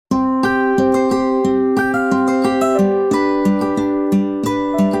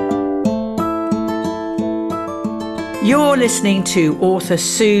You're listening to author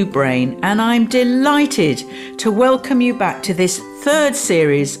Sue Brain, and I'm delighted to welcome you back to this third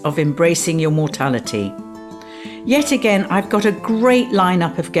series of Embracing Your Mortality. Yet again, I've got a great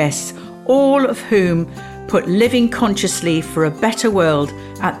lineup of guests, all of whom put living consciously for a better world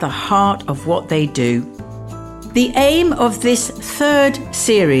at the heart of what they do. The aim of this third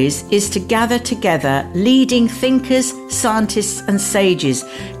series is to gather together leading thinkers, scientists and sages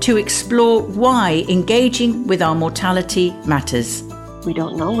to explore why engaging with our mortality matters. We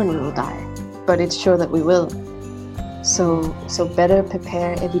don't know when we will die, but it's sure that we will. So better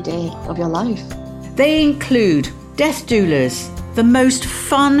prepare every day of your life. They include death doulas, the most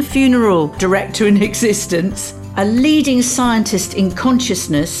fun funeral director in existence, a leading scientist in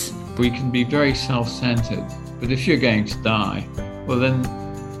consciousness. We can be very self-centered. But if you're going to die, well then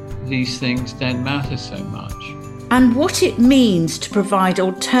these things don't matter so much. And what it means to provide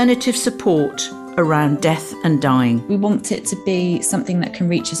alternative support around death and dying. We want it to be something that can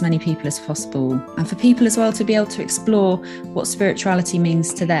reach as many people as possible, and for people as well to be able to explore what spirituality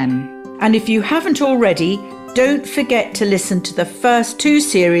means to them. And if you haven't already, don't forget to listen to the first two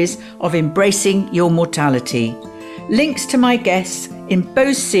series of Embracing Your Mortality. Links to my guests in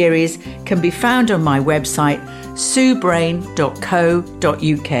both series can be found on my website,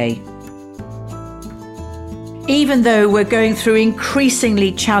 suebrain.co.uk. Even though we're going through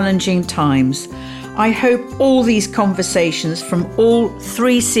increasingly challenging times, I hope all these conversations from all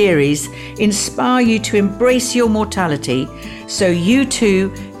three series inspire you to embrace your mortality so you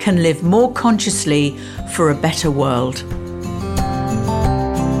too can live more consciously for a better world.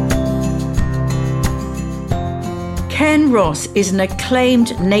 Ken Ross is an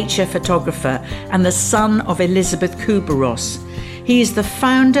acclaimed nature photographer and the son of Elizabeth Kubler-Ross. He is the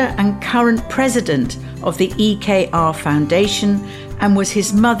founder and current president of the EKR Foundation and was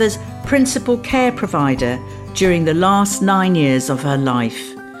his mother's principal care provider during the last 9 years of her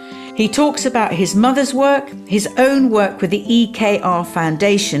life. He talks about his mother's work, his own work with the EKR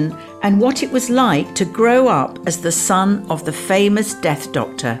Foundation, and what it was like to grow up as the son of the famous death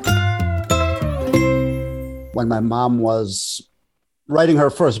doctor. When my mom was writing her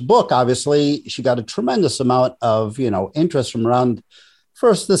first book, obviously, she got a tremendous amount of, interest from around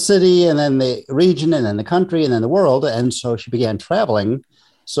first the city and then the region and then the country and then the world. And so she began traveling.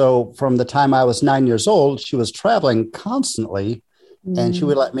 So from the time I was 9 years old, she was traveling constantly. And she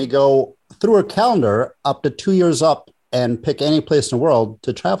would let me go through her calendar up to 2 years up and pick any place in the world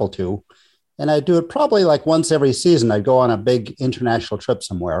to travel to. And I'd do it probably like once every season. I'd go on a big international trip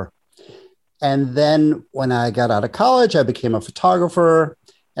somewhere. And then when I got out of college, I became a photographer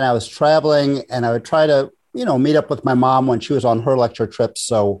and I was traveling and I would try to, meet up with my mom when she was on her lecture trips.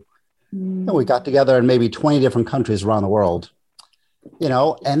 So we got together in maybe 20 different countries around the world,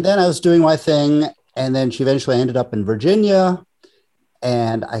 and then I was doing my thing. And then she eventually ended up in Virginia.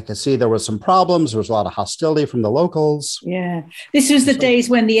 And I could see there were some problems. There was a lot of hostility from the locals. Yeah. This was the days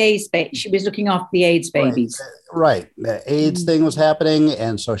when the AIDS, she was looking after the AIDS babies. Right. The AIDS thing was happening.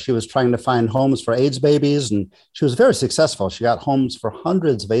 And so she was trying to find homes for AIDS babies. And she was very successful. She got homes for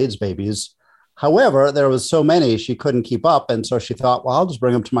hundreds of AIDS babies. However, there was so many, she couldn't keep up. And so she thought, well, I'll just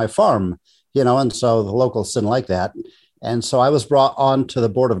bring them to my farm, and so the locals didn't like that. And so I was brought on to the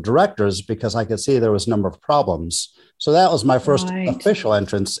board of directors because I could see there was a number of problems. So that was my first official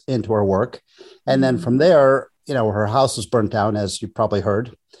entrance into her work. And then from there, her house was burnt down, as you probably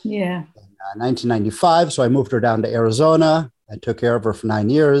heard. Yeah. In 1995. So I moved her down to Arizona. I took care of her for 9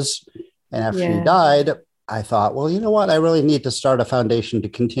 years. And after she died, I thought, well, you know what? I really need to start a foundation to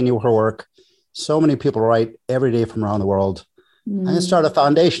continue her work. So many people write every day from around the world. I'm going to start a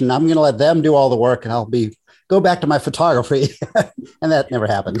foundation. I'm going to let them do all the work and I'll go back to my photography. And that never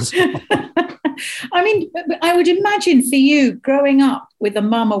happens. I mean, I would imagine for you, growing up with a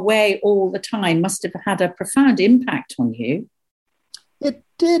mum away all the time must have had a profound impact on you. It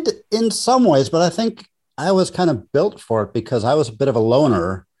did in some ways, but I think I was kind of built for it because I was a bit of a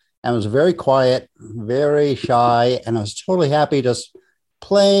loner. I was very quiet, very shy, and I was totally happy just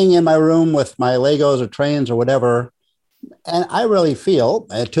playing in my room with my Legos or trains or whatever. And I really feel,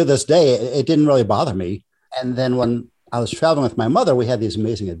 to this day, it didn't really bother me. And then when I was traveling with my mother, we had these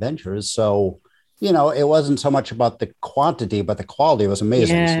amazing adventures. So, it wasn't so much about the quantity, but the quality was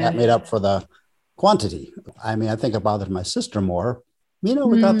amazing. Yeah. So that made up for the quantity. I mean, I think it bothered my sister more. We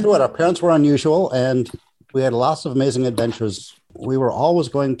got through it. Our parents were unusual and we had lots of amazing adventures. We were always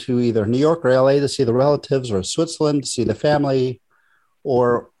going to either New York or LA to see the relatives or Switzerland to see the family,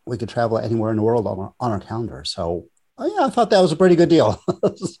 or we could travel anywhere in the world on our calendar. So I thought that was a pretty good deal.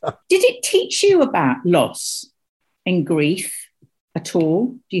 Did it teach you about loss and grief at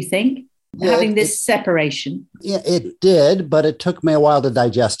all, do you think? having this separation? Yeah, it did, but it took me a while to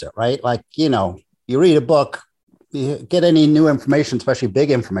digest it, right? Like, you read a book, you get any new information, especially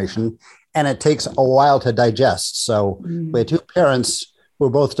big information, and it takes a while to digest. So we had two parents who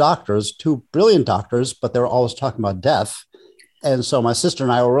were both doctors, two brilliant doctors, but they were always talking about death. And so my sister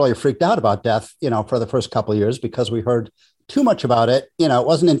and I were really freaked out about death, for the first couple of years because we heard too much about it. It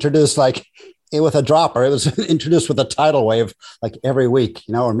wasn't introduced like with a dropper. It was introduced with a tidal wave, like every week.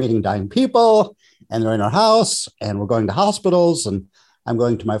 We're meeting dying people and they're in our house and we're going to hospitals, and I'm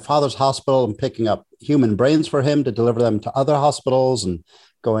going to my father's hospital and picking up human brains for him to deliver them to other hospitals and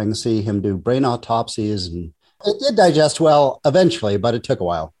going to see him do brain autopsies. And it did digest well eventually, but it took a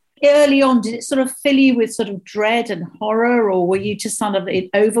while. Early on, did it sort of fill you with sort of dread and horror, or were you just sort of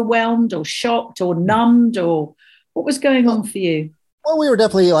overwhelmed or shocked or numbed, or what was going on for you? Well, we were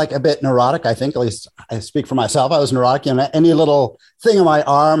definitely like a bit neurotic, I think. At least I speak for myself. I was neurotic. Any little thing on my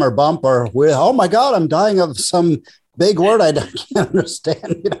arm or bump or, oh my God, I'm dying of some big word I can't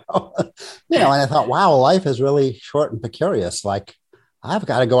understand, And I thought, wow, life is really short and precarious. Like, I've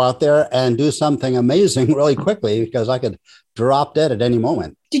got to go out there and do something amazing really quickly because I could drop dead at any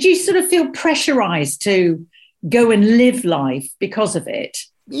moment. Did you sort of feel pressurized to go and live life because of it?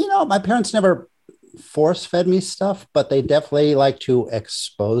 My parents never force-fed me stuff, but they definitely like to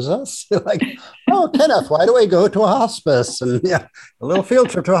expose us. Like, oh, Kenneth, why do we go to a hospice? And a little field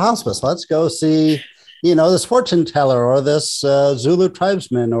trip to a hospice. Let's go see, this fortune teller or this Zulu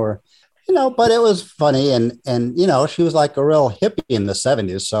tribesman or, but it was funny. And she was like a real hippie in the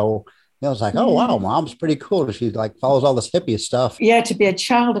 70s. So I was like, oh, wow, mom's pretty cool. She like follows all this hippie stuff. Yeah, to be a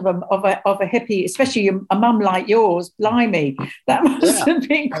child of a hippie, especially a mum like yours, blimey, that must have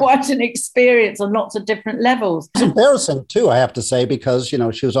been quite an experience on lots of different levels. It's embarrassing, too, I have to say, because,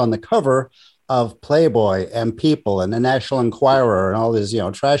 she was on the cover of Playboy and People and the National Enquirer and all these,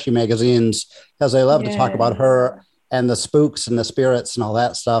 trashy magazines, because they love to talk about her and the spooks and the spirits and all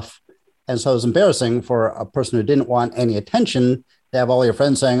that stuff. And so it was embarrassing for a person who didn't want any attention to have all your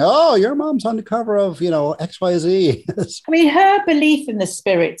friends saying, oh, your mom's on the cover of, XYZ. I mean, her belief in the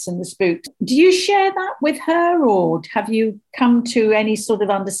spirits and the spooks, do you share that with her, or have you come to any sort of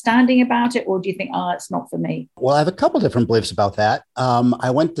understanding about it, or do you think, it's not for me? Well, I have a couple different beliefs about that.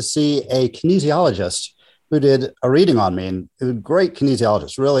 I went to see a kinesiologist who did a reading on me, and a great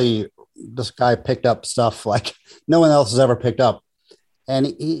kinesiologist. Really, this guy picked up stuff like no one else has ever picked up. And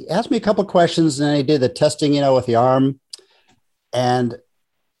he asked me a couple of questions, and then he did the testing, with the arm. And,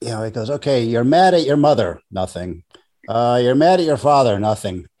 he goes, okay, you're mad at your mother, nothing. You're mad at your father,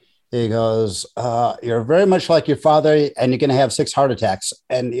 nothing. He goes, you're very much like your father, and you're going to have 6 heart attacks.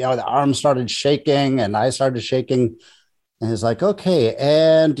 And, the arm started shaking, and I started shaking. And he's like, okay,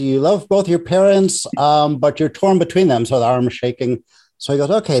 and you love both your parents, but you're torn between them, so the arm is shaking. So he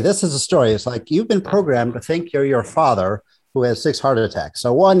goes, okay, this is a story. It's like, you've been programmed to think you're your father who has 6 heart attacks.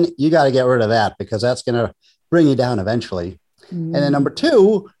 So one, you got to get rid of that because that's going to bring you down eventually. And then number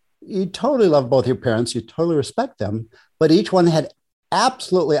 2, you totally love both your parents. You totally respect them, but each one had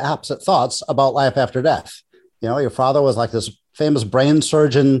absolutely opposite thoughts about life after death. Your father was like this famous brain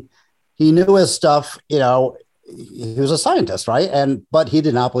surgeon. He knew his stuff, he was a scientist, right? But he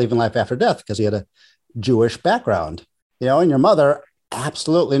did not believe in life after death because he had a Jewish background, and your mother,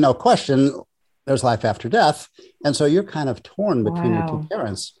 absolutely no question, there's life after death. And so you're kind of torn between your two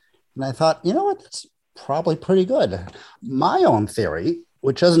parents. And I thought, that's probably pretty good. My own theory,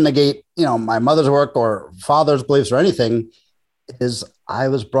 which doesn't negate, my mother's work or father's beliefs or anything, is I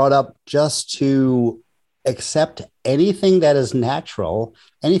was brought up just to accept anything that is natural.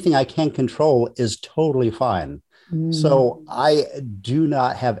 Anything I can't control is totally fine. So I do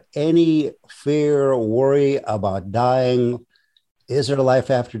not have any fear, worry about dying. Is there a life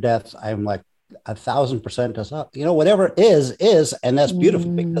after death? I'm like 1,000% does not. Whatever is, and that's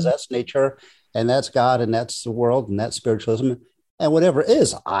beautiful because that's nature. And that's God, and that's the world, and that's spiritualism. And whatever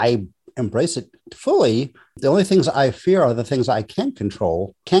is, I embrace it fully. The only things I fear are the things I can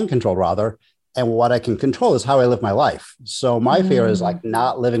control rather. And what I can control is how I live my life. So my fear is like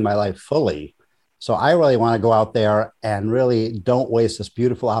not living my life fully. So I really want to go out there and really don't waste this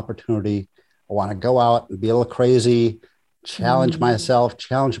beautiful opportunity. I want to go out and be a little crazy, challenge myself,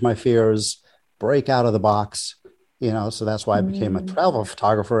 challenge my fears, break out of the box. So that's why I became a travel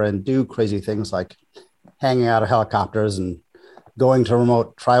photographer and do crazy things like hanging out of helicopters and going to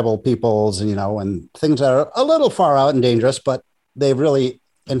remote tribal peoples, and things that are a little far out and dangerous, but they've really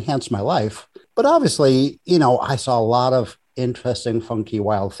enhanced my life. But obviously, I saw a lot of interesting, funky,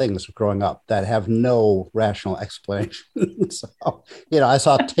 wild things growing up that have no rational explanation. So, I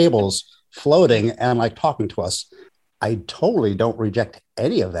saw tables floating and like talking to us. I totally don't reject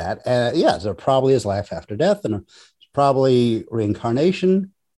any of that. Yes, there probably is life after death, and there's probably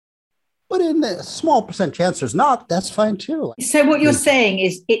reincarnation. But in the small percent chance there's not, that's fine too. So what you're saying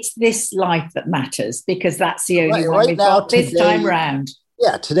is it's this life that matters, because that's the only one right we've now, got this time round.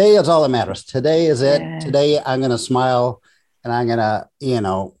 Yeah, today is all that matters. Today is it. Yeah. Today I'm going to smile, and I'm going to,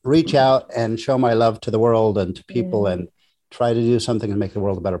 reach out and show my love to the world and to people, and try to do something and make the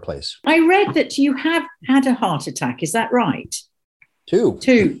world a better place. I read that you have had a heart attack. Is that right? Two.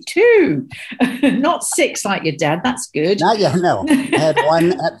 Not 6 like your dad. That's good. Not yet, no. I had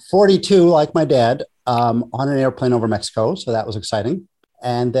one at 42 like my dad, on an airplane over Mexico. So that was exciting.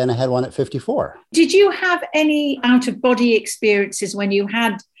 And then I had one at 54. Did you have any out-of-body experiences when you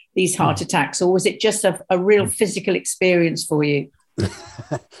had these heart attacks, or was it just a real physical experience for you?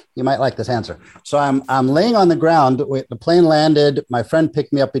 You might like this answer. So I'm laying on the ground. The plane landed. My friend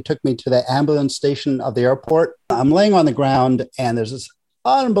picked me up. He took me to the ambulance station of the airport. I'm laying on the ground, and there's this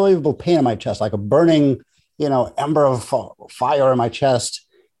unbelievable pain in my chest, like a burning, ember of fire in my chest.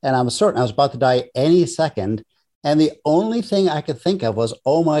 And I'm certain I was about to die any second. And the only thing I could think of was,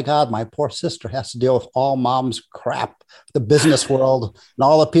 oh my God, my poor sister has to deal with all mom's crap, the business world, and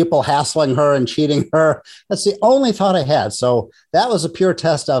all the people hassling her and cheating her. That's the only thought I had. So that was a pure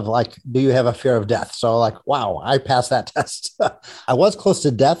test of like, do you have a fear of death? So like, wow, I passed that test. I was close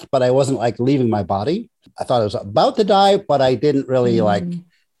to death, but I wasn't like leaving my body. I thought I was about to die, but I didn't really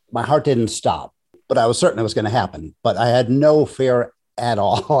my heart didn't stop, but I was certain it was going to happen. But I had no fear at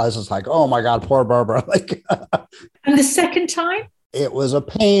all. I was just like, oh my God, poor Barbara. And the second time? It was a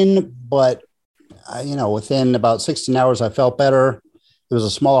pain, but within about 16 hours, I felt better. It was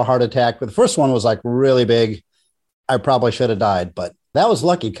a smaller heart attack, but the first one was like really big. I probably should have died, but that was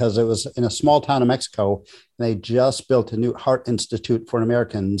lucky because it was in a small town in Mexico. And they just built a new heart institute for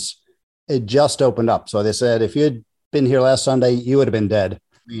Americans. It just opened up. So they said, if you'd been here last Sunday, you would have been dead.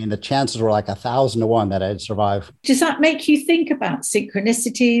 I mean, the chances were like 1,000 to 1 that I'd survive. Does that make you think about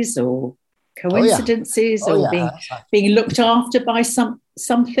synchronicities or coincidences or being looked after by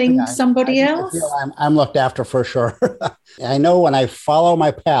somebody else? I'm looked after for sure. I know when I follow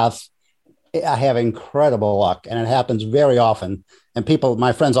my path, I have incredible luck, and it happens very often. And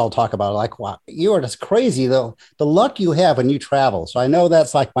my friends all talk about it, like, wow, you are just crazy. The luck you have when you travel. So I know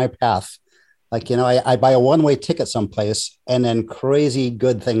that's like my path. Like, I buy a one-way ticket someplace and then crazy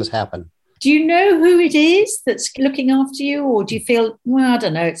good things happen. Do you know who it is that's looking after you? Or do you feel, well, I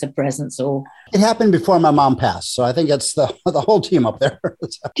don't know, it's a presence or... It happened before my mom passed. So I think it's the whole team up there.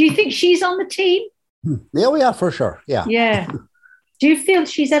 Do you think she's on the team? Yeah, for sure. Yeah. Yeah. Do you feel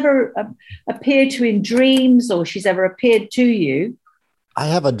she's ever appeared to you in dreams, or she's ever appeared to you? I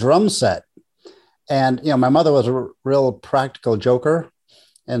have a drum set. And, my mother was a real practical joker.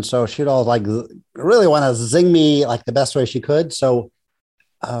 And so she'd always like really want to zing me like the best way she could. So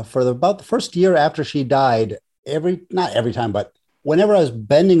for about the first year after she died, not every time, but whenever I was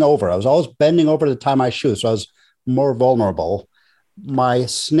bending over, I was always bending over to tie my shoes. So I was more vulnerable. My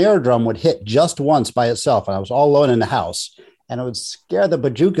snare drum would hit just once by itself. And I was all alone in the house, and it would scare the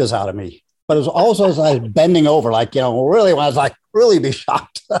bajukas out of me. But it was also as I was bending over, like, really when I was like, really be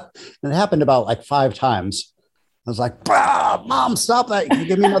shocked. And it happened about like 5 times. I was like, Mom, stop that. You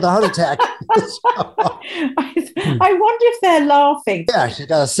give me another heart attack. I wonder if they're laughing. Yeah, she's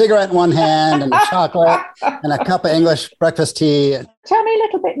got a cigarette in one hand and a chocolate and a cup of English breakfast tea. Tell me a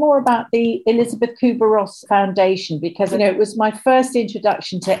little bit more about the Elizabeth Kubler-Ross Foundation, because it was my first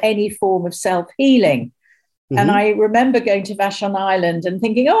introduction to any form of self-healing. Mm-hmm. And I remember going to Vashon Island and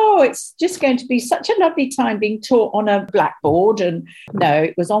thinking, it's just going to be such a lovely time being taught on a blackboard. And no,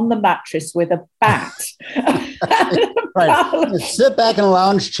 it was on the mattress with a bat. Right. Sit back in a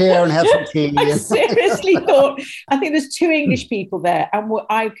lounge chair and have some tea. I seriously thought, I think there's 2 English people there. And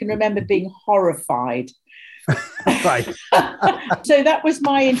I can remember being horrified. Right. So that was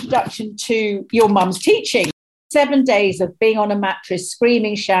my introduction to your mum's teaching. 7 days of being on a mattress,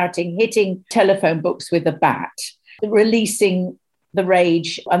 screaming, shouting, hitting telephone books with a bat, releasing the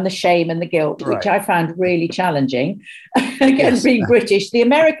rage and the shame and the guilt, which I found really challenging. Again, being British, the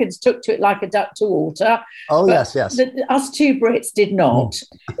Americans took to it like a duck to water. Oh, yes. Us 2 Brits did not.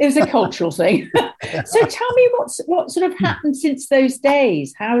 It was a cultural thing. So tell me what sort of happened since those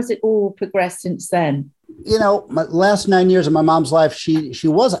days? How has it all progressed since then? My last 9 years of my mom's life, she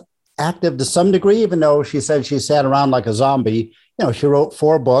was active to some degree, even though she said she sat around like a zombie. She wrote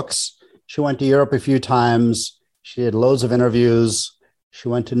 4 books. She went to Europe a few times. She did loads of interviews. She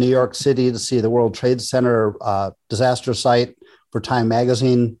went to New York City to see the World Trade Center disaster site for Time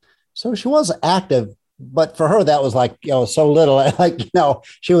magazine. So she was active, but for her, that was like, so little,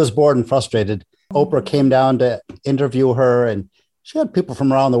 she was bored and frustrated. Oprah came down to interview her, and she had people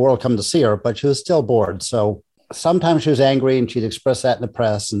from around the world come to see her, but she was still bored. So sometimes she was angry and she'd express that in the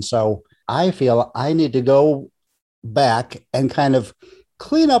press. And so I feel I need to go back and kind of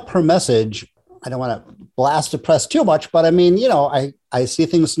clean up her message. I don't want to blast the press too much, but I mean, I see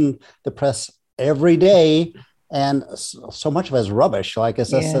things in the press every day, and so much of it is rubbish. Like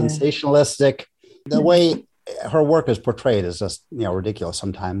it's a sensationalistic, the way her work is portrayed is just, ridiculous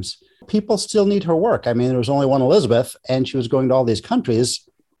sometimes. People still need her work. I mean, there was only one Elizabeth, and she was going to all these countries.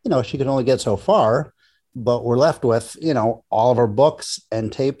 She could only get so far, but we're left with, all of her books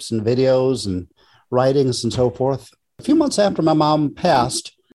and tapes and videos and writings and so forth. A few months after my mom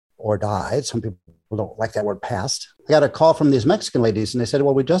passed or died, some people don't like that word passed, I got a call from these Mexican ladies, and they said,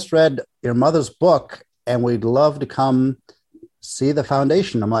 well, we just read your mother's book, and we'd love to come see the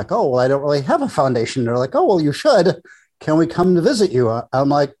foundation. I'm like, oh, well, I don't really have a foundation. They're like, oh, well, you should. Can we come to visit you? I'm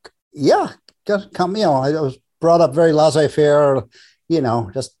like, yeah, just come. I was brought up very laissez-faire,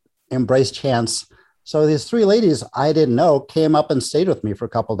 just embrace chance. So these three ladies I didn't know came up and stayed with me for a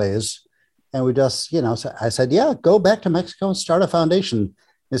couple of days. And we just, I said, yeah, go back to Mexico and start a foundation.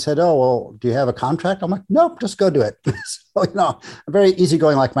 They said, oh, well, do you have a contract? I'm like, nope, just go do it. So, I'm very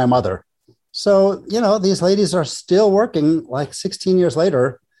easygoing like my mother. So, these ladies are still working like 16 years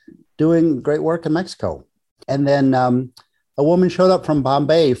later, doing great work in Mexico. And then a woman showed up from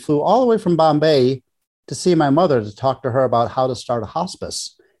Bombay, flew all the way from Bombay to see my mother to talk to her about how to start a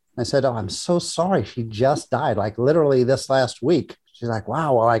hospice. And I said, oh, I'm so sorry. She just died, like literally this last week. She's like,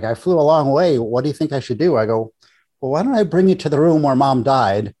 wow, well, I flew a long way. What do you think I should do? I go, well, why don't I bring you to the room where mom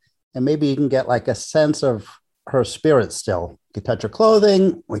died? And maybe you can get like a sense of her spirit still. You can touch her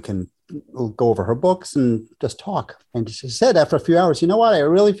clothing. We can go over her books and just talk. And she said after a few hours, you know what? I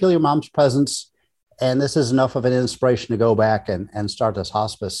really feel your mom's presence. And this is enough of an inspiration to go back and start this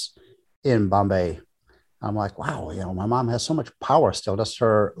hospice in Bombay. I'm like, wow, my mom has so much power still, just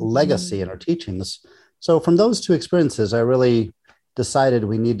her legacy and her teachings. So from those two experiences, I really decided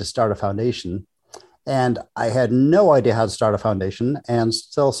we need to start a foundation. And I had no idea how to start a foundation. And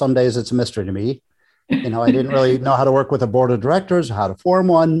still some days it's a mystery to me. I didn't really know how to work with a board of directors or how to form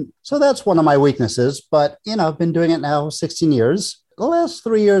one. So that's one of my weaknesses. But, I've been doing it now 16 years. The last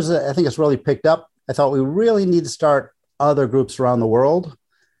 3 years, I think it's really picked up. I thought we really need to start other groups around the world.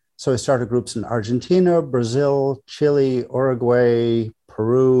 So we started groups in Argentina, Brazil, Chile, Uruguay,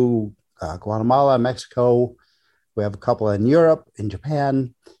 Peru, Guatemala, Mexico. We have a couple in Europe, in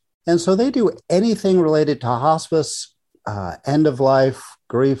Japan. And so they do anything related to hospice, end of life,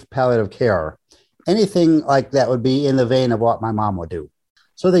 grief, palliative care. Anything like that would be in the vein of what my mom would do.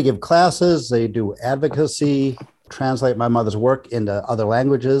 So they give classes, they do advocacy, translate my mother's work into other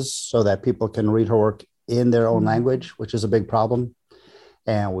languages so that people can read her work in their own language, which is a big problem.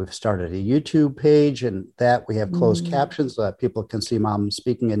 And we've started a YouTube page, and that we have closed captions so that people can see mom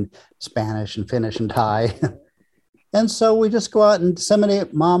speaking in Spanish and Finnish and Thai. And so we just go out and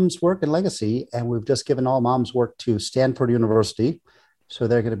disseminate mom's work and legacy. And we've just given all mom's work to Stanford University. So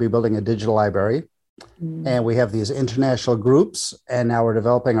they're going to be building a digital library. And we have these international groups. And now we're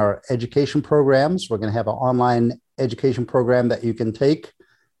developing our education programs. We're going to have an online education program that you can take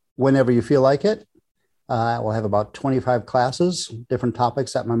whenever you feel like it. We'll have about 25 classes, different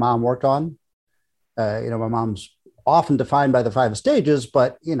topics that my mom worked on. My mom's often defined by the 5 stages,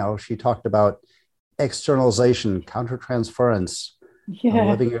 but, she talked about externalization, countertransference,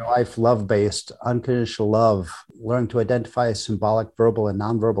 living your life love-based, unconditional love, learning to identify symbolic, verbal, and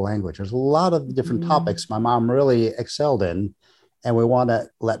nonverbal language. There's a lot of different topics my mom really excelled in, and we want to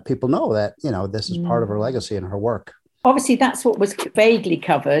let people know that, this is part of her legacy and her work. Obviously, that's what was vaguely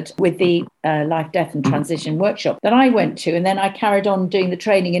covered with the Life, Death and Transition workshop that I went to. And then I carried on doing the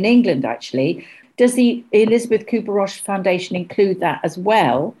training in England, actually. Does the Elizabeth Kubler-Ross Foundation include that as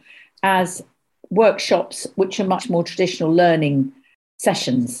well as workshops, which are much more traditional learning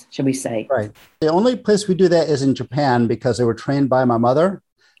sessions, shall we say? Right. The only place we do that is in Japan because they were trained by my mother.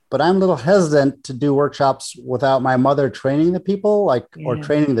 But I'm a little hesitant to do workshops without my mother training the people, or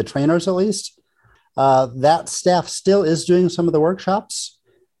training the trainers at least. That staff still is doing some of the workshops.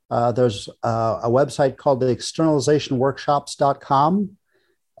 There's a website called the externalizationworkshops.com,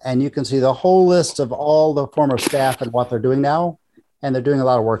 and you can see the whole list of all the former staff and what they're doing now. And they're doing a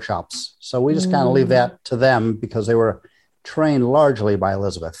lot of workshops. So we just kind of leave that to them because they were trained largely by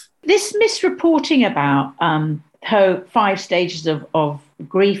Elizabeth. This misreporting about her 5 stages of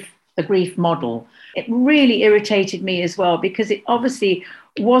grief, the grief model, it really irritated me as well, because it obviously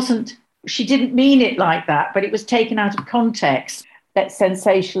wasn't, she didn't mean it like that, but it was taken out of context. That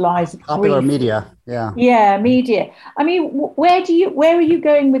sensationalized popular grief. Media. Yeah, media. I mean, where are you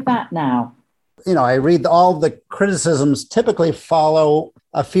going with that now? I read all the criticisms typically follow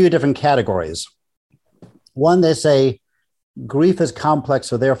a few different categories. One, they say grief is complex,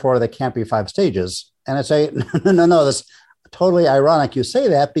 so therefore there can't be 5 stages. And I say, no, that's totally ironic you say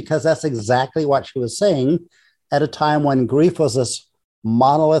that, because that's exactly what she was saying at a time when grief was this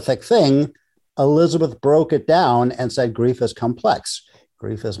monolithic thing. Elizabeth broke it down and said grief is complex.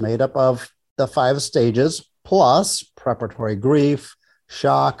 Grief is made up of the 5 stages plus preparatory grief,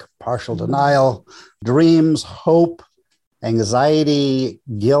 shock, partial denial, dreams, hope, anxiety,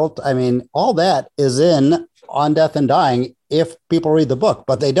 guilt. I mean, all that is in On Death and Dying if people read the book,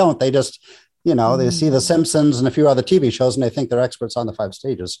 but they don't. They just, they see The Simpsons and a few other TV shows and they think they're experts on the 5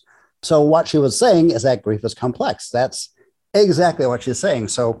 stages. So what she was saying is that grief is complex. That's exactly what she's saying.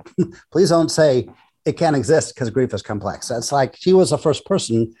 So please don't say it can't exist because grief is complex. That's like she was the first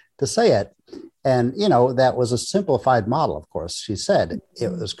person to say it. And, that was a simplified model, of course. She said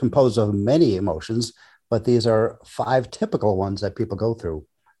it was composed of many emotions, but these are 5 typical ones that people go through.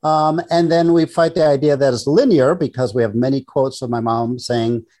 And then we fight the idea that it's linear because we have many quotes of my mom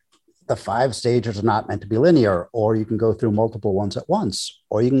saying the 5 stages are not meant to be linear, or you can go through multiple ones at once,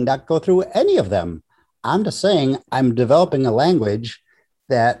 or you can not go through any of them. I'm just saying I'm developing a language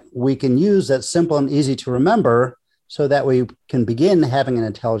that we can use that's simple and easy to remember so that we can begin having an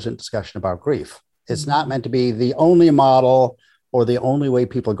intelligent discussion about grief. It's not meant to be the only model or the only way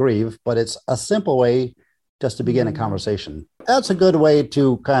people grieve, but it's a simple way just to begin a conversation. That's a good way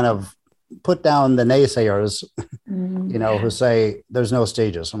to kind of put down the naysayers, who say there's no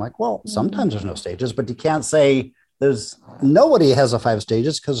stages. I'm like, well, sometimes there's no stages, but you can't say nobody has the 5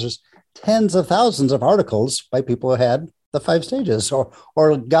 stages because there's tens of thousands of articles by people who had the 5 stages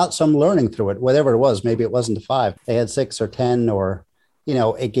or got some learning through it, whatever it was. Maybe it wasn't the 5. They had 6 or 10, or,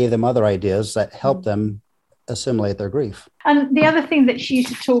 it gave them other ideas that helped them assimilate their grief. And the other thing that she used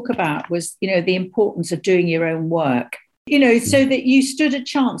to talk about was, the importance of doing your own work, so that you stood a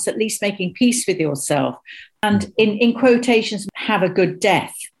chance at least making peace with yourself and in quotations, have a good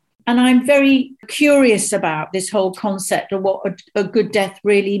death. And I'm very curious about this whole concept of what a good death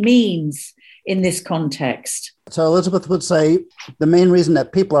really means in this context. So Elizabeth would say the main reason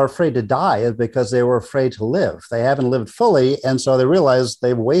that people are afraid to die is because they were afraid to live. They haven't lived fully, and so they realize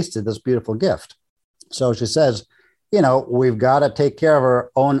they've wasted this beautiful gift. So she says, we've got to take care of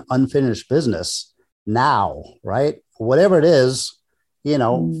our own unfinished business now, right? Whatever it is,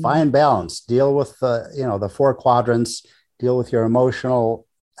 find balance, deal with the 4 quadrants, deal with your emotional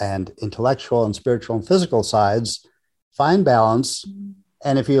and intellectual and spiritual and physical sides, find balance.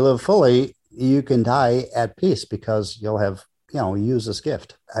 And if you live fully, you can die at peace because you'll have, used this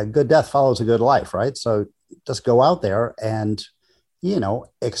gift. A good death follows a good life, right? So just go out there and,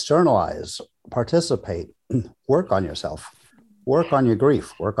 externalize, participate, work on yourself, work on your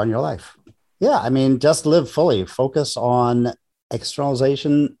grief, work on your life. Yeah, I mean, just live fully, focus on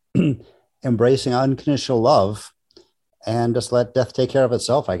externalization, embracing unconditional love, and just let death take care of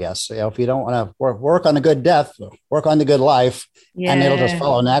itself, I guess. If you don't want to work on a good death, work on the good life, and it'll just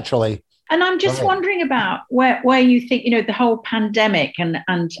follow naturally. And I'm just wondering about where you think, the whole pandemic and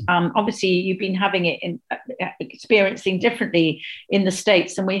obviously you've been having it experiencing differently in the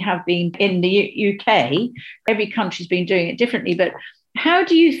States than we have been in the UK. Every country's been doing it differently. But how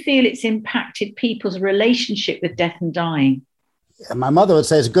do you feel it's impacted people's relationship with death and dying? My mother would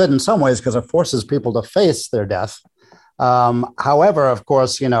say it's good in some ways because it forces people to face their death. However, of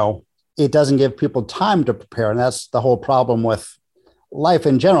course, it doesn't give people time to prepare. And that's the whole problem with life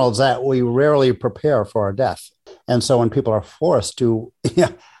in general, is that we rarely prepare for our death. And so when people are forced to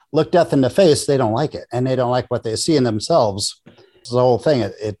look death in the face, they don't like it. And they don't like what they see in themselves. It's the whole thing.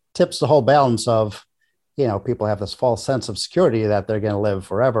 It tips the whole balance of, people have this false sense of security that they're going to live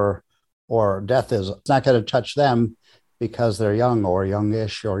forever, or death is not going to touch them because they're young or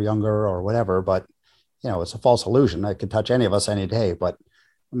youngish or younger or whatever. But, it's a false illusion. It could touch any of us any day. But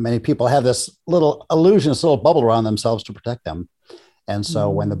many people have this little illusion, this little bubble around themselves to protect them. And so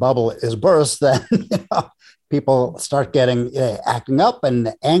when the bubble is burst, then people start acting up,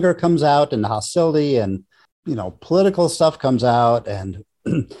 and anger comes out, and hostility, and political stuff comes out, and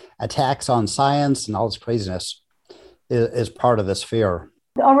attacks on science and all this craziness is part of this fear.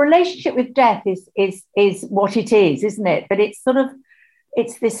 Our relationship with death is what it is, isn't it? But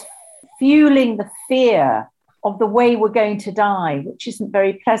it's this fueling the fear of the way we're going to die, which isn't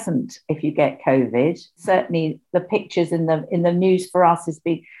very pleasant if you get COVID. Certainly the pictures in the news for us has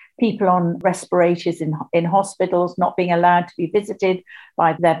been people on respirators in hospitals not being allowed to be visited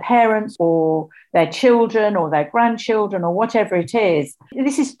by their parents or their children or their grandchildren or whatever it is.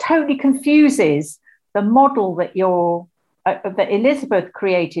 This totally confuses the model that you're that Elizabeth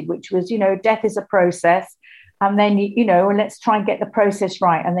created, which was, death is a process. And then, let's try and get the process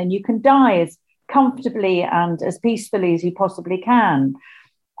right. And then you can die as comfortably and as peacefully as you possibly can.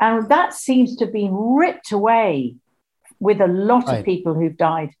 And that seems to have been ripped away with a lot of people who've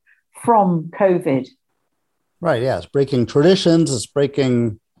died from COVID. Right. Yeah. It's breaking traditions. It's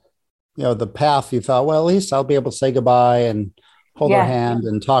breaking, the path you thought, well, at least I'll be able to say goodbye and hold their hand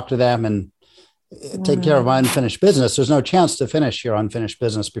and talk to them and take care of my unfinished business. There's no chance to finish your unfinished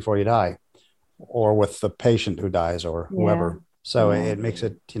business before you die, or with the patient who dies or whoever. So it makes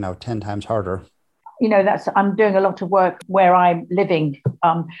it, 10 times harder. I'm doing a lot of work where I'm living.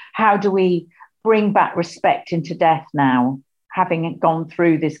 How do we bring back respect into death now, having gone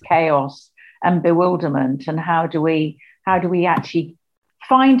through this chaos and bewilderment? And how do we actually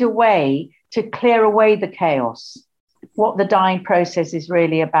find a way to clear away the chaos, what the dying process is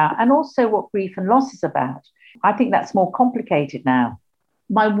really about, and also what grief and loss is about? I think that's more complicated now.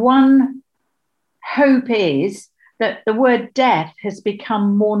 My one hope is that the word death has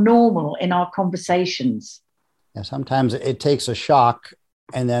become more normal in our conversations. Yeah, sometimes it takes a shock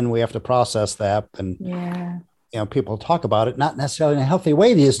and then we have to process that. And, people talk about it, not necessarily in a healthy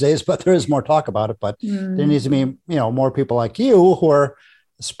way these days, but there is more talk about it. But there needs to be, more people like you who are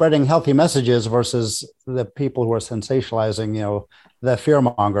spreading healthy messages versus the people who are sensationalizing, the fear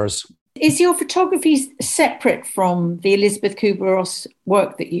mongers. Is your photography separate from the Elizabeth Kubler-Ross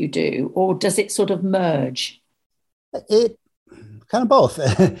work that you do, or does it sort of merge? It kind of both.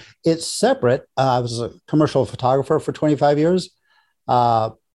 It's separate. I was a commercial photographer for 25 years.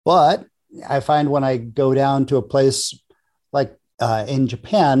 But I find when I go down to a place like in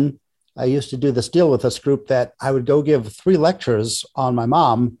Japan, I used to do this deal with this group that I would go give 3 lectures on my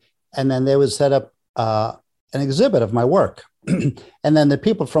mom, and then they would set up an exhibit of my work. And then the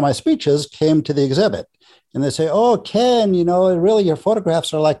people from my speeches came to the exhibit and they say, oh, Ken, really your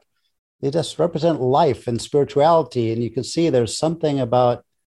photographs are like, they just represent life and spirituality. And you can see there's something about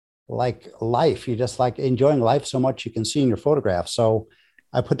like life. You just like enjoying life so much you can see in your photographs. So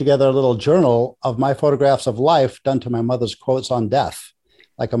I put together a little journal of my photographs of life done to my mother's quotes on death,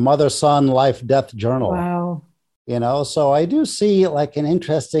 like a mother-son life-death journal. Wow. So I do see like an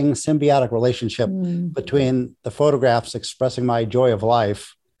interesting symbiotic relationship between the photographs expressing my joy of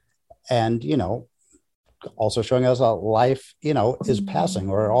life and, also showing us that life, is passing.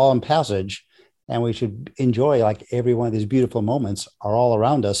 We're all in passage, and we should enjoy like every one of these beautiful moments are all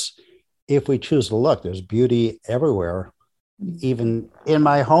around us. If we choose to look, there's beauty everywhere, even in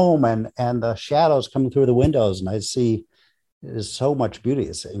my home and the shadows coming through the windows. And I see there's so much beauty.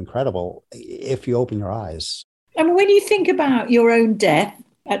 It's incredible if you open your eyes. And when you think about your own death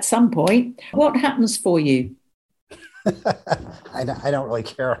at some point, what happens for you? I don't really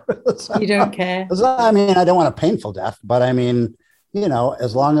care. You don't care? I mean, I don't want a painful death, but I mean,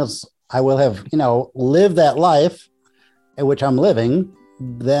 as long as I will have, lived that life in which I'm living,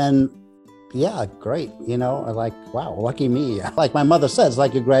 then yeah, great. Like, wow, lucky me. Like my mother says,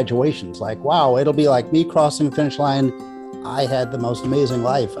 like your graduations, like, wow, it'll be like me crossing the finish line. I had the most amazing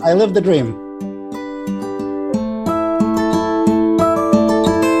life. I lived the dream.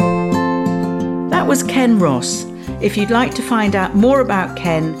 That was Ken Ross. If you'd like to find out more about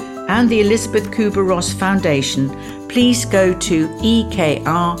Ken and the Elizabeth Kubler-Ross Foundation, please go to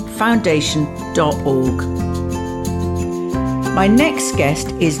ekrfoundation.org. My next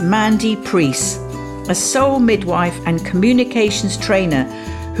guest is Mandy Preece, a soul midwife and communications trainer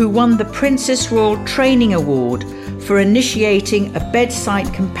who won the Princess Royal Training Award for initiating a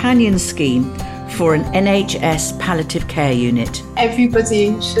bedside companion scheme for an NHS palliative care unit.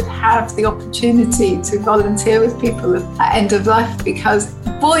 Everybody should have the opportunity to volunteer with people at end of life, because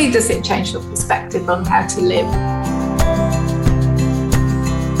boy, does it change your perspective on how to live.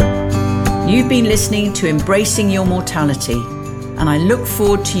 You've been listening to Embracing Your Mortality, and I look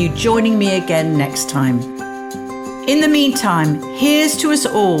forward to you joining me again next time. In the meantime, here's to us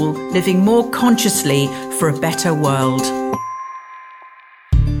all living more consciously for a better world.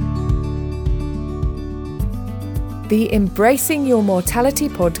 The Embracing Your Mortality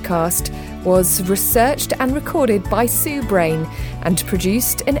podcast was researched and recorded by Sue Brain and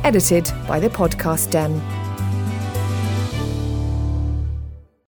produced and edited by the Podcast Den.